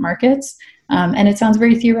understanding of markets. And it sounds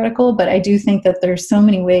very theoretical, but I do think that there's so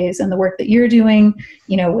many ways, and the work that you're doing,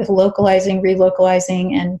 with localizing,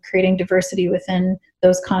 relocalizing, and creating diversity within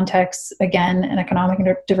those contexts, again, and economic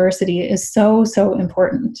diversity is so, so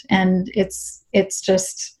important. And it's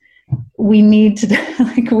just, we need to,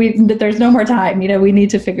 there's no more time, we need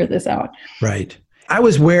to figure this out. Right. I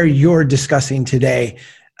was where you're discussing today.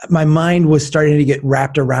 My mind was starting to get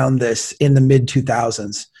wrapped around this in the mid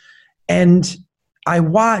 2000s. And I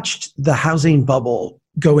watched the housing bubble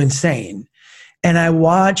go insane. And I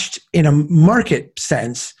watched, in a market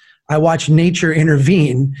sense, I watched nature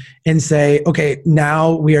intervene and say, okay,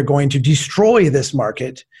 now we are going to destroy this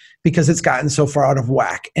market because it's gotten so far out of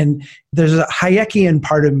whack. And there's a Hayekian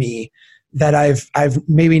part of me that I've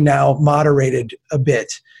maybe now moderated a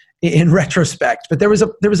bit in retrospect. But there was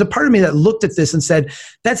a part of me that looked at this and said,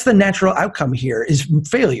 that's the natural outcome here, is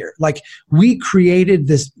failure. Like, we created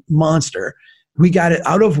this monster. We got it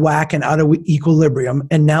out of whack and out of equilibrium,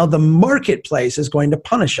 and now the marketplace is going to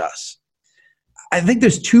punish us. I think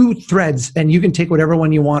there's two threads, and you can take whatever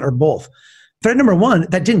one you want or both. Thread number one,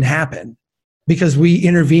 that didn't happen because we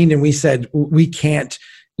intervened and we said, we can't,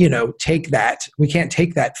 take that. We can't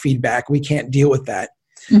take that feedback. We can't deal with that.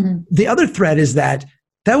 Mm-hmm. The other thread is that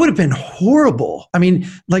would have been horrible. I mean,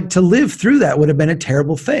 like, to live through that would have been a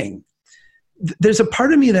terrible thing. There's a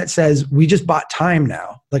part of me that says we just bought time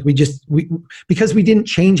now. Like, because we didn't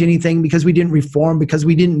change anything, because we didn't reform, because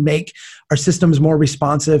we didn't make our systems more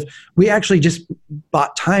responsive, we actually just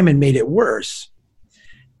bought time and made it worse.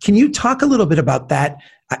 Can you talk a little bit about that?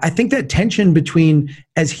 I think that tension between,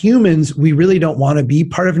 as humans, we really don't want to be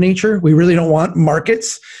part of nature. We really don't want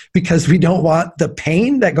markets because we don't want the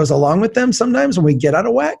pain that goes along with them sometimes when we get out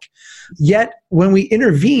of whack. Yet when we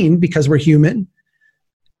intervene, because we're human,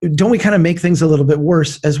 don't we kind of make things a little bit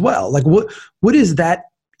worse as well? Like, what is that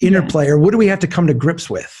interplay, or what do we have to come to grips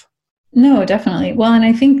with? No, definitely. Well, and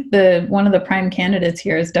I think one of the prime candidates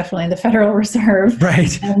here is definitely the Federal Reserve,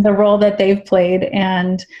 right? And the role that they've played,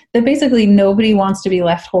 and that basically nobody wants to be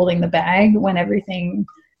left holding the bag when everything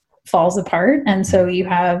falls apart. And so you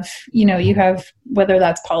have whether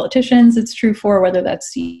that's politicians, it's true for, whether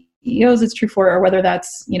that's CEOs it's true for, or whether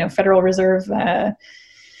that's, Federal Reserve,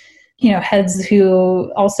 heads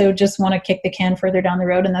who also just want to kick the can further down the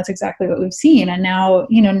road. And that's exactly what we've seen. And now,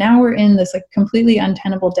 now we're in this like completely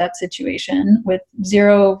untenable debt situation with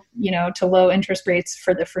zero, to low interest rates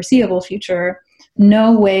for the foreseeable future.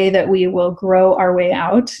 No way that we will grow our way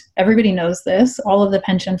out. Everybody knows this. All of the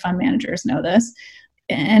pension fund managers know this.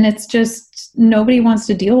 And it's just, nobody wants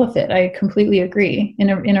to deal with it. I completely agree in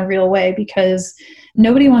a real way, because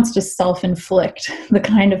nobody wants to self-inflict the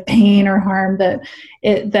kind of pain or harm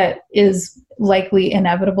that is likely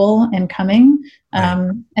inevitable and coming.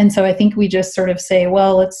 Right. And so I think we just sort of say,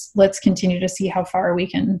 well, let's continue to see how far we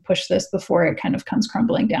can push this before it kind of comes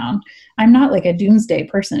crumbling down. I'm not like a doomsday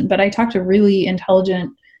person, but I talk to really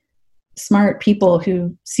intelligent, smart people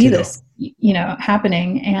who see this,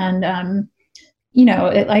 happening. And,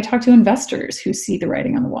 I talk to investors who see the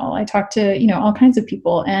writing on the wall. I talk to, all kinds of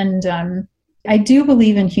people. And I do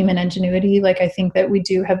believe in human ingenuity. Like, I think that we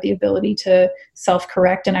do have the ability to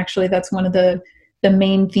self-correct. And actually, that's one of the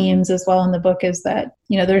main themes as well in the book, is that,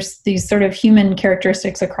 there's these sort of human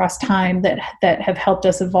characteristics across time that have helped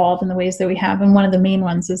us evolve in the ways that we have. And one of the main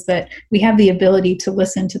ones is that we have the ability to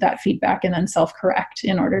listen to that feedback and then self-correct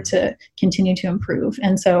in order to continue to improve.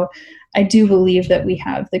 And so I do believe that we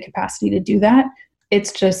have the capacity to do that.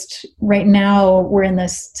 It's just right now we're in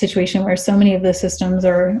this situation where so many of the systems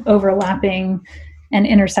are overlapping and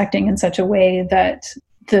intersecting in such a way that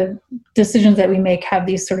the decisions that we make have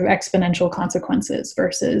these sort of exponential consequences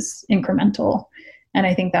versus incremental. And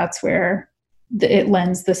I think that's where it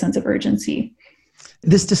lends the sense of urgency.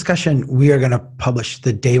 This discussion we are going to publish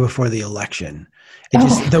the day before the election.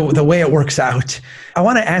 The way it works out. I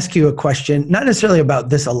want to ask you a question, not necessarily about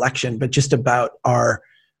this election, but just about our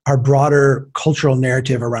broader cultural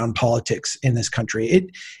narrative around politics in this country.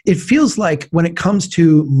 It feels like when it comes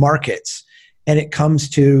to markets and it comes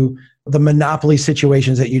to the monopoly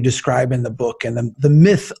situations that you describe in the book and the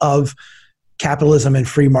myth of capitalism and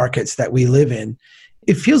free markets that we live in,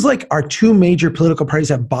 it feels like our two major political parties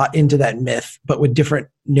have bought into that myth, but with different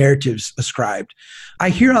narratives ascribed. I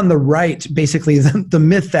hear on the right, basically, the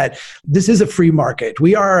myth that this is a free market.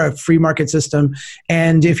 We are a free market system.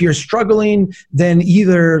 And if you're struggling, then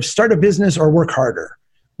either start a business or work harder.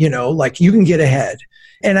 Like you can get ahead.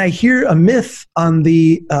 And I hear a myth on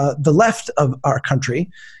the left of our country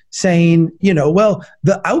saying, well,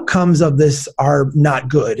 the outcomes of this are not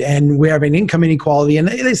good and we have an income inequality, and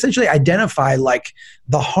they essentially identify like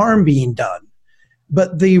the harm being done.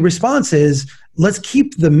 But the response is, let's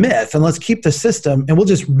keep the myth and let's keep the system and we'll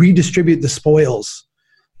just redistribute the spoils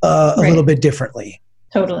a little bit differently.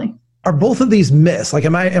 Totally. Are both of these myths, like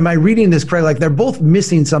am I reading this correctly? Like they're both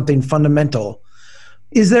missing something fundamental.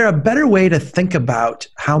 Is there a better way to think about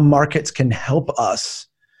how markets can help us,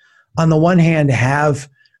 on the one hand, have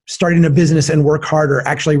starting a business and work harder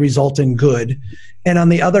actually result in good, and on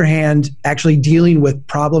the other hand, actually dealing with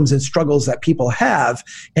problems and struggles that people have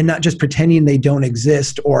and not just pretending they don't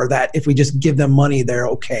exist, or that if we just give them money, they're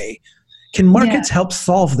okay? Can markets help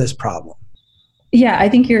solve this problem? Yeah, I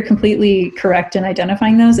think you're completely correct in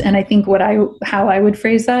identifying those. And I think how I would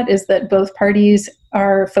phrase that is that both parties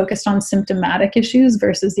are focused on symptomatic issues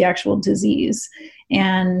versus the actual disease.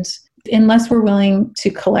 And unless we're willing to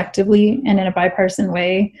collectively and in a bipartisan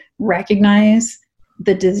way recognize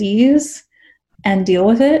the disease and deal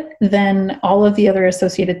with it, then all of the other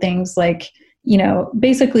associated things like,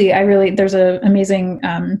 basically there's an amazing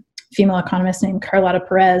female economist named Carlotta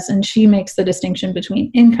Perez, and she makes the distinction between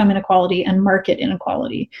income inequality and market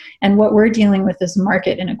inequality. And what we're dealing with is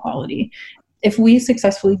market inequality. If we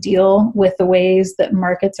successfully deal with the ways that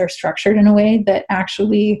markets are structured in a way that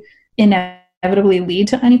actually inevitably lead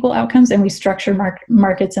to unequal outcomes, and we structure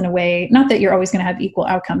markets in a way, not that you're always going to have equal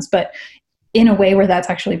outcomes, but in a way where that's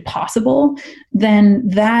actually possible, then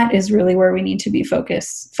that is really where we need to be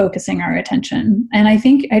focusing our attention. And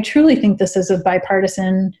I truly think this is a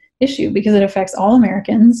bipartisan issue because it affects all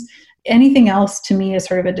Americans. Anything else to me is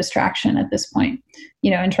sort of a distraction at this point,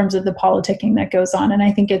 in terms of the politicking that goes on. And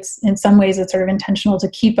I think in some ways it's sort of intentional to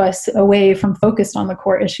keep us away from focused on the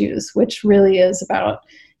core issues, which really is about,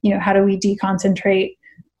 how do we deconcentrate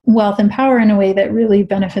wealth and power in a way that really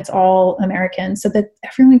benefits all Americans so that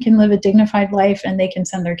everyone can live a dignified life and they can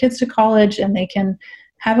send their kids to college and they can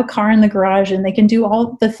have a car in the garage and they can do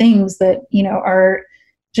all the things that, are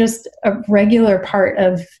just a regular part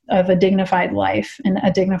of a dignified life and a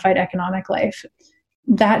dignified economic life.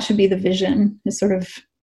 That should be the vision, is sort of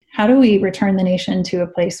how do we return the nation to a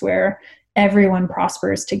place where everyone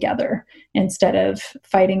prospers together instead of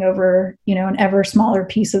fighting over, an ever smaller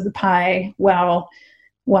piece of the pie while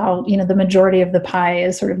while, the majority of the pie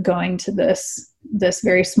is sort of going to this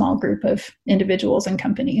very small group of individuals and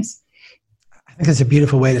companies. I think that's a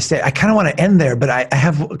beautiful way to say it. I kind of want to end there, but I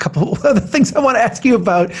have a couple of other things I want to ask you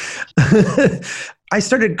about. I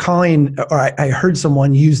started calling, or I heard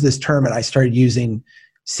someone use this term, and I started using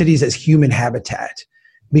cities as human habitat,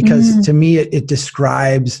 because to me, it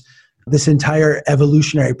describes this entire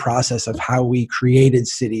evolutionary process of how we created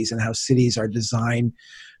cities and how cities are designed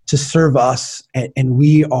to serve us. And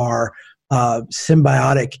we are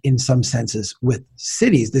symbiotic in some senses with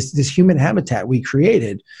cities, this human habitat we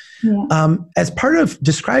created. Yeah. As part of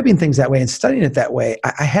describing things that way and studying it that way,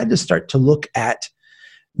 I had to start to look at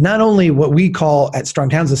not only what we call at Strong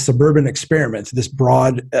Towns the suburban experiment, this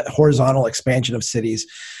broad horizontal expansion of cities,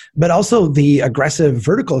 but also the aggressive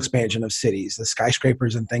vertical expansion of cities, the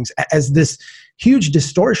skyscrapers and things, as this huge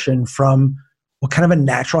distortion from what kind of a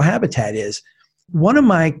natural habitat is. One of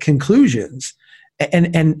my conclusions,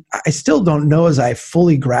 and I still don't know as I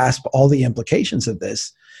fully grasp all the implications of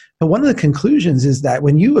this, but one of the conclusions is that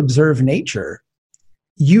when you observe nature,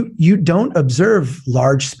 you don't observe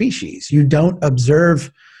large species. You don't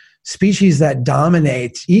observe species that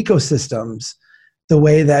dominate ecosystems the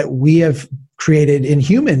way that we have created in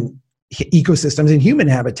human ecosystems, in human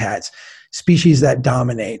habitats, species that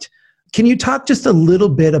dominate. Can you talk just a little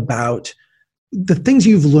bit about the things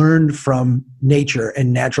you've learned from nature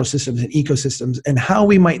and natural systems and ecosystems, and how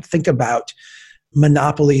we might think about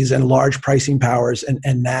monopolies and large pricing powers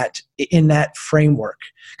and that in that framework?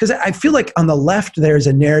 Because I feel like on the left, there's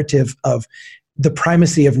a narrative of the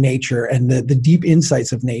primacy of nature and the deep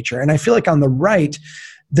insights of nature. And I feel like on the right,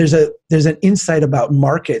 there's an insight about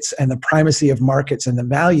markets and the primacy of markets and the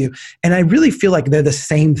value. And I really feel like they're the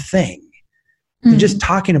same thing. They're just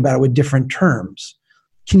talking about it with different terms.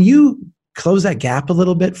 Can you close that gap a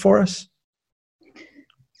little bit for us?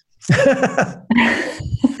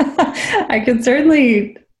 I can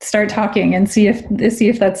certainly start talking and see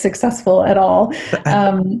if that's successful at all.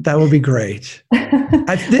 That would be great.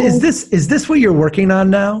 Is this what you're working on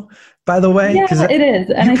now, by the way? Yeah, it is.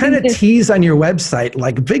 And you kind of tease on your website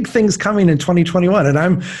like big things coming in 2021, and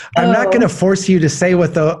I'm not going to force you to say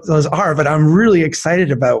what those are, but I'm really excited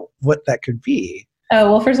about what that could be. Oh,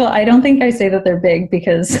 well, first of all, I don't think I say that they're big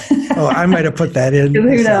because... I might have put that in.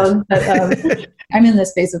 Who knows? But, I'm in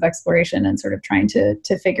this phase of exploration and sort of trying to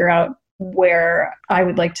figure out where I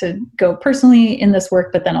would like to go personally in this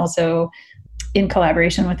work, but then also in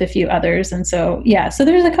collaboration with a few others. And so, so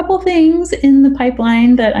there's a couple things in the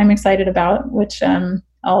pipeline that I'm excited about, which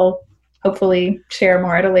I'll hopefully share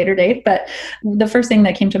more at a later date. But the first thing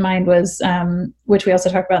that came to mind was, which we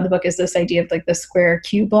also talk about in the book, is this idea of like the square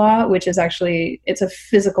cube law, which is actually, it's a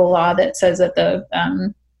physical law that says that the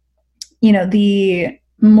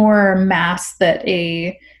more mass that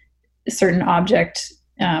a certain object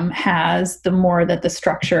has, the more that the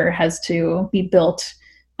structure has to be built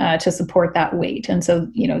to support that weight. And so,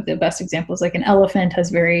 the best example is like an elephant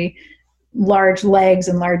has very large legs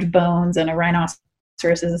and large bones, and a rhinoceros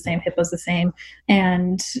is the same, hippo's the same.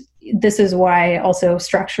 And this is why also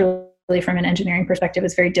structurally, from an engineering perspective,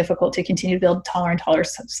 it's very difficult to continue to build taller and taller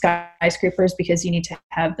skyscrapers, because you need to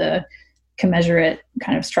have the commensurate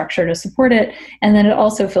kind of structure to support it. And then it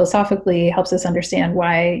also philosophically helps us understand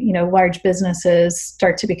why, large businesses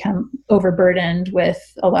start to become overburdened with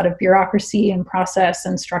a lot of bureaucracy and process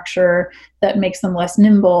and structure that makes them less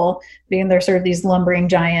nimble, being they're sort of these lumbering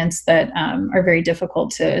giants that are very difficult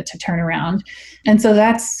to turn around. And so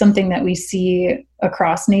that's something that we see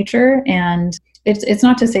across nature. And it's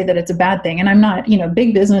not to say that it's a bad thing. And I'm not,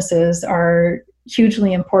 big businesses are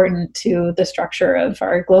hugely important to the structure of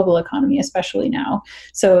our global economy, especially now.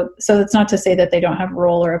 So it's not to say that they don't have a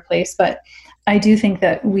role or a place, but I do think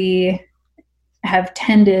that we have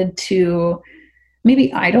tended to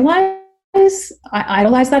maybe idolize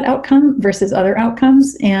that outcome versus other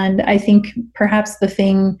outcomes. And I think perhaps the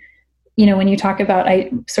thing, when you talk about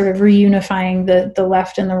sort of reunifying the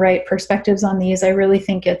left and the right perspectives on these, I really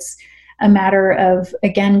think it's a matter of,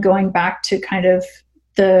 again, going back to kind of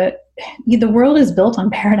the world is built on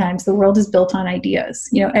paradigms. The world is built on ideas.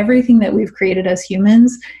 Everything that we've created as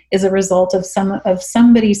humans is a result of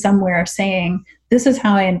somebody somewhere saying, this is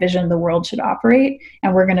how I envision the world should operate,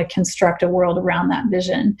 and we're going to construct a world around that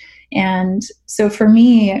vision. And so for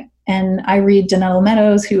me, and I read Donella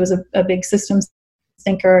Meadows, who is a big systems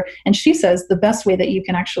thinker, and she says the best way that you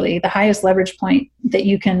can actually, the highest leverage point that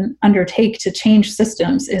you can undertake to change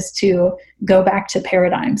systems is to go back to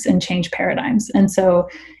paradigms and change paradigms. And so,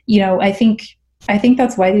 I think I think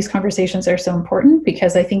that's why these conversations are so important,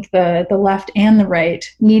 because I think the left and the right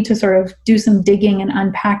need to sort of do some digging and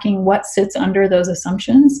unpacking what sits under those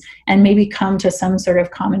assumptions, and maybe come to some sort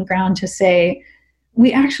of common ground to say,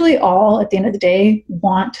 we actually all, at the end of the day,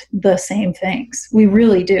 want the same things. We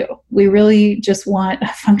really do. We really just want a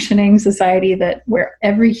functioning society where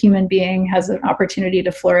every human being has an opportunity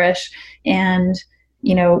to flourish, and,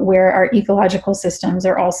 where our ecological systems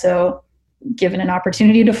are also given an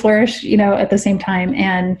opportunity to flourish, at the same time.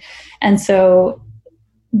 And so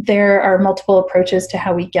there are multiple approaches to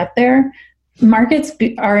how we get there. Markets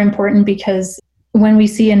are important because when we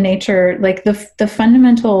see in nature, like the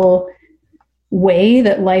fundamental way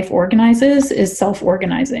that life organizes is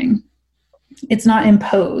self-organizing. It's not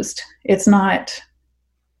imposed. It's not,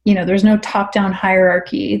 there's no top-down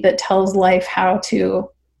hierarchy that tells life how to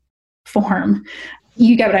form.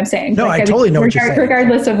 You get what I'm saying? No, I totally know what you're saying.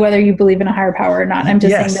 Regardless of whether you believe in a higher power or not, I'm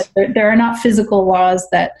just saying that there are not physical laws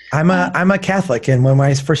that... I'm a Catholic, and when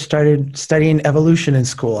I first started studying evolution in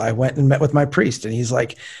school, I went and met with my priest, and he's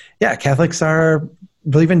like, yeah, Catholics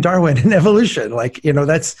believe in Darwin and evolution. Like,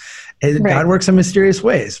 that's... Right. God works in mysterious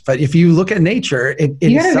ways. But if you look at nature,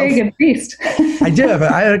 you had a very good priest. I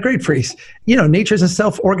had a great priest. Nature is a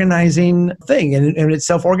self-organizing thing, and it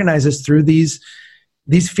self-organizes through these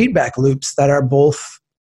feedback loops that are both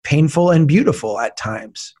painful and beautiful at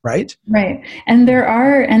times, right? Right. And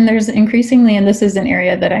there's increasingly, and this is an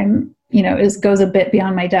area that I'm, goes a bit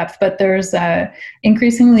beyond my depth, but there's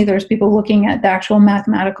increasingly, there's people looking at the actual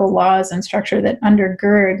mathematical laws and structure that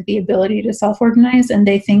undergird the ability to self-organize. And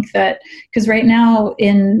they think that, because right now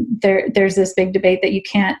there's this big debate that you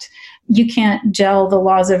can't gel the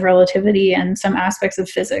laws of relativity and some aspects of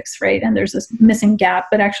physics, right? And there's this missing gap.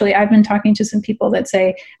 But actually, I've been talking to some people that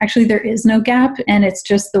say, actually, there is no gap. And it's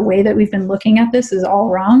just the way that we've been looking at this is all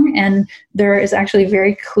wrong. And there is actually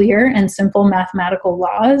very clear and simple mathematical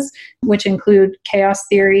laws, which include chaos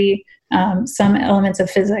theory, some elements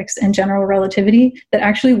of physics and general relativity, that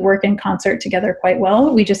actually work in concert together quite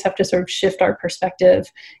well. We just have to sort of shift our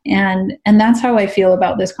perspective. And that's how I feel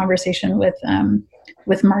about this conversation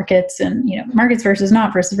with markets and, markets versus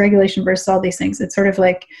not versus regulation versus all these things. It's sort of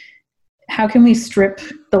like, how can we strip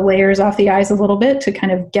the layers off the eyes a little bit to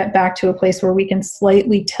kind of get back to a place where we can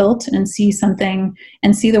slightly tilt and see something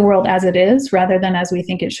and see the world as it is rather than as we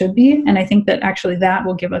think it should be. And I think that actually that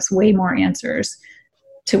will give us way more answers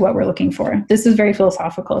to what we're looking for. This is very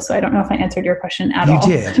philosophical, so I don't know if I answered your question at all.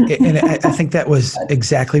 You did. And I think that was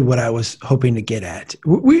exactly what I was hoping to get at.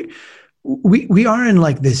 We are in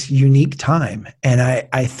like this unique time. And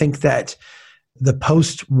I think that the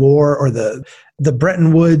post-war or the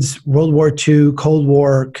Bretton Woods, World War II, Cold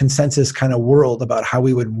War consensus kind of world about how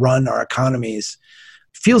we would run our economies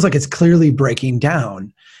feels like it's clearly breaking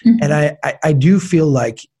down. Mm-hmm. And I do feel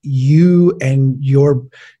like you and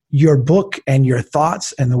your book and your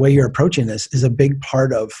thoughts and the way you're approaching this is a big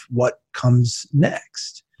part of what comes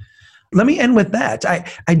next. Let me end with that.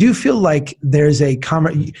 I do feel like there's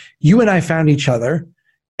you and I found each other,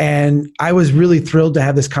 and I was really thrilled to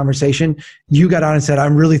have this conversation. You got on and said,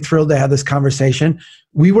 I'm really thrilled to have this conversation.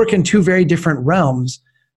 We work in two very different realms.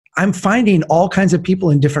 I'm finding all kinds of people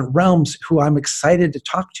in different realms who I'm excited to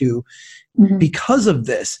talk to because of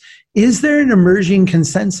this. Is there an emerging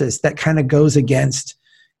consensus that kind of goes against,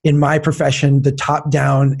 in my profession, the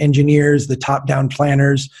top-down engineers, the top-down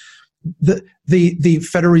planners, the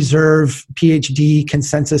Federal Reserve PhD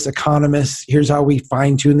consensus economists? Here's how we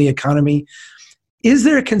fine-tune the economy. Is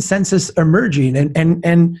there a consensus emerging,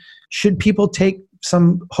 and should people take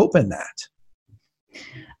some hope in that?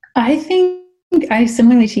 I think I,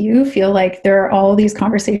 similarly to you, feel like there are all these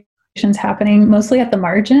conversations happening mostly at the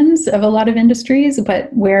margins of a lot of industries,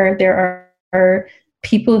 but where there are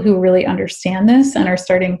people who really understand this and are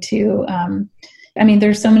starting to,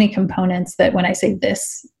 there's so many components that when I say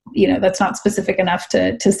this, that's not specific enough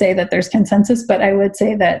to say that there's consensus, but I would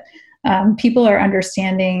say that people are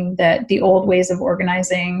understanding that the old ways of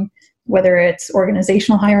organizing, whether it's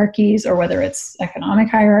organizational hierarchies or whether it's economic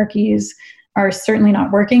hierarchies, are certainly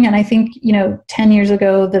not working. And I think, 10 years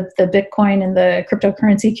ago, the Bitcoin and the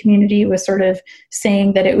cryptocurrency community was sort of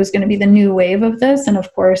saying that it was going to be the new wave of this. And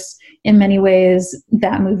of course, in many ways,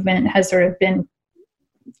 that movement has sort of been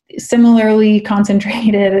similarly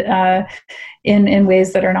concentrated in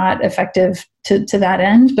ways that are not effective to that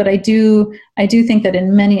end. But I do think that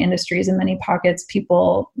in many industries, in many pockets,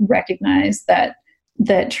 people recognize that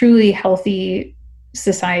truly healthy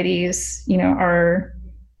societies,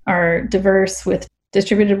 are diverse with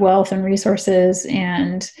distributed wealth and resources,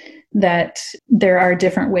 and that there are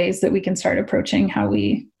different ways that we can start approaching how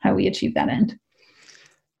we achieve that end.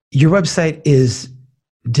 Your website is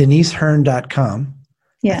DeniseHearn.com.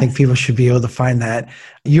 Yes. I think people should be able to find that.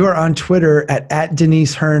 You are on Twitter at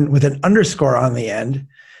Denise Hearn with an underscore on the end.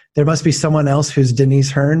 There must be someone else who's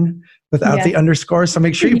Denise Hearn without the underscore. So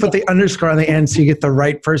make sure you put the underscore on the end so you get the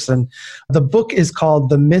right person. The book is called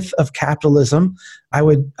The Myth of Capitalism. I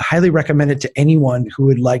would highly recommend it to anyone who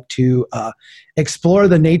would like to explore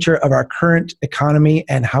the nature of our current economy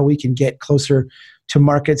and how we can get closer to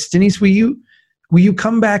markets. Denise, will you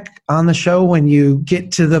come back on the show when you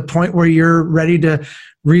get to the point where you're ready to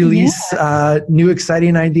release new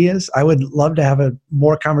exciting ideas? I would love to have a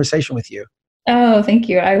more conversation with you. Oh, thank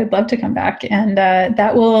you. I would love to come back. And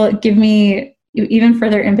that will give me even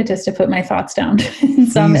further impetus to put my thoughts down in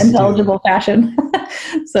some intelligible fashion.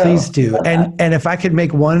 So please do. And if I could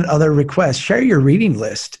make one other request, share your reading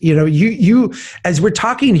list. You know, you as we're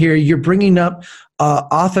talking here, you're bringing up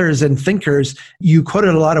authors and thinkers. You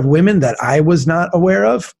quoted a lot of women that I was not aware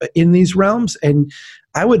of in these realms. And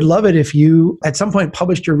I would love it if you at some point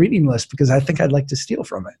published your reading list, because I think I'd like to steal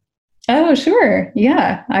from it. Oh, sure.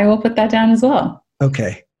 Yeah, I will put that down as well.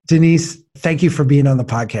 Okay. Denise, thank you for being on the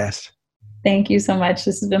podcast. Thank you so much.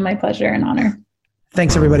 This has been my pleasure and honor.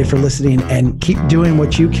 Thanks, everybody, for listening, and keep doing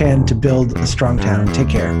what you can to build a strong town. Take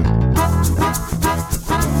care.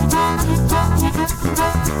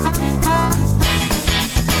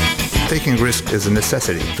 Taking risk is a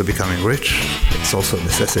necessity to becoming rich. It's also a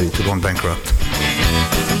necessity to going bankrupt.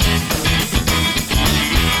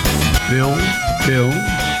 Bill.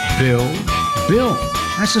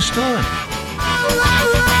 That's the story.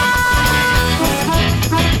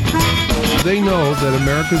 They know that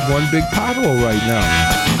America's one big pothole right now.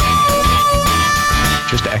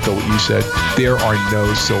 Just to echo what you said, there are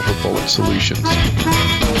no silver bullet solutions.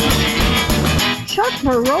 Chuck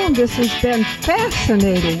Barone, this has been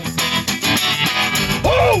fascinating.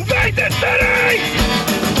 Oh, make the city!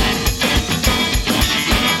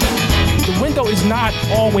 The window is not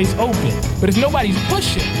always open, but if nobody's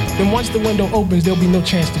pushing, then once the window opens, there'll be no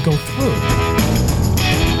chance to go through.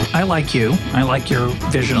 I like you. I like your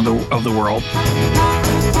vision of the world.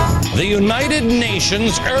 The United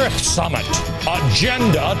Nations Earth Summit,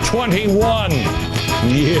 Agenda 21.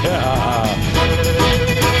 Yeah.